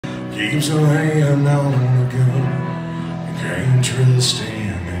keeps her hand on the gun. You can't trust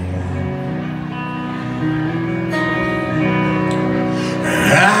anyone.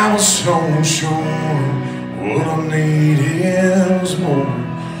 And I was so sure what I needed was more.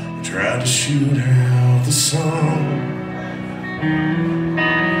 I tried to shoot out the sun.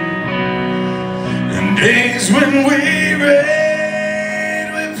 And days when we read,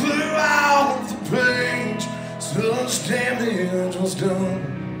 we flew off the page. Such damage was done.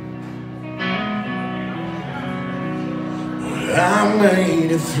 But I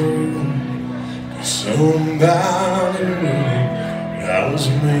made it through, 'cause somebody knew I was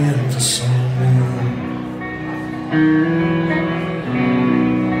meant for someone.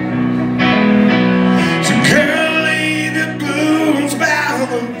 So girl, leave your blues by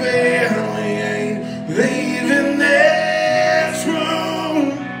the bed. We ain't leaving this room.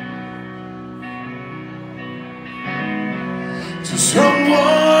 So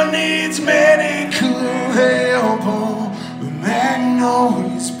someone needs medical help on the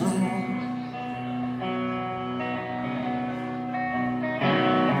magnolia's bloom.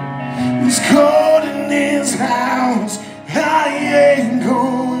 It's cold in this house, I ain't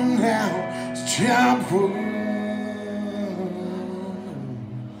going out to chop wood.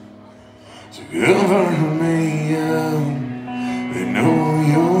 So cover me up, they know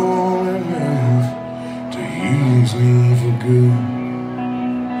you're enough to use me for good.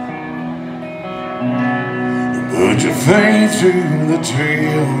 Put your faith through the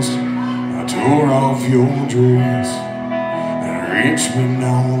trails, I tore off your dress and reached me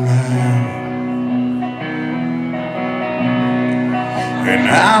on out. And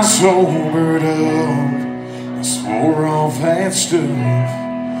I sobered up, I swore off that stuff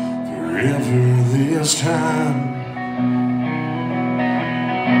forever this time.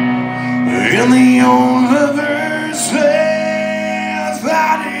 And the old lover says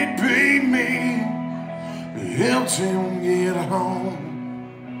that it'd be me that helped him get home.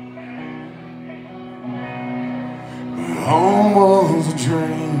 But home was a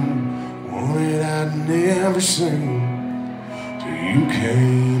dream, one that I'd never seen. You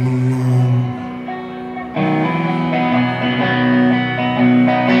came along.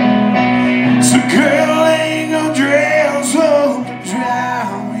 So girl, ain't no dress up to dry.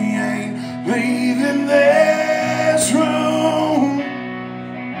 We ain't leaving this room.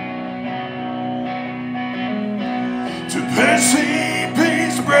 To Percy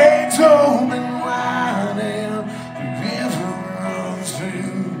piece breaks open wide and the river runs through.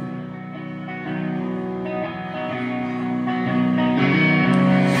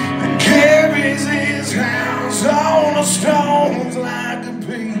 His house on the stones like a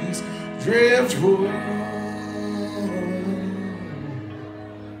piece of driftwood.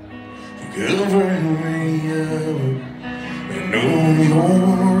 Cover me up and know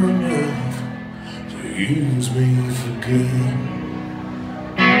you're enough to use me for good.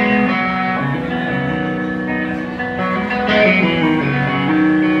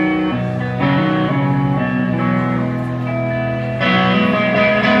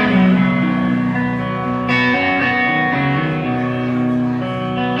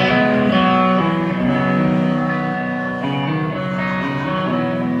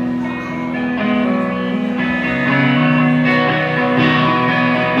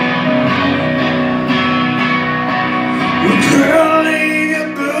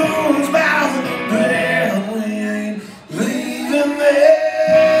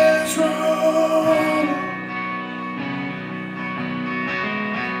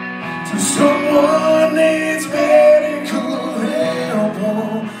 Someone needs medical help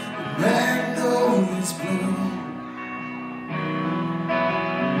on the magnolia's bloom.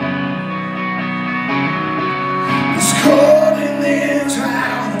 It's cold in this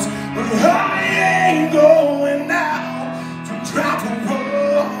house, but I ain't going out to drop a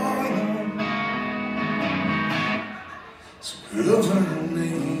one. So cover me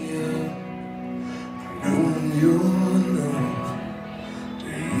up, I know you're enough to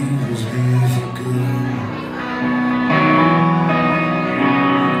use me for good.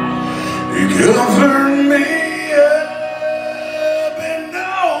 You cover me up and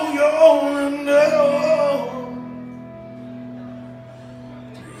know you're enough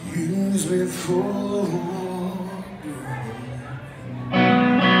to use me for good.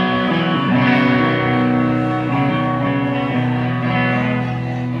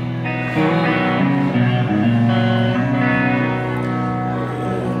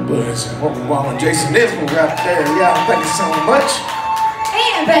 While Jason Nisbel right there, y'all. Thank you so much.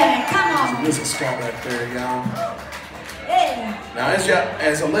 And Bennett, come on. Alyssa Scott right there, y'all. Yeah. Now,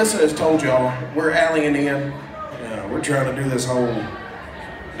 as Alyssa has told y'all, we're alleying in. We're trying to do this whole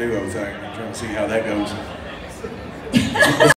duo thing. I'm trying to see how that goes.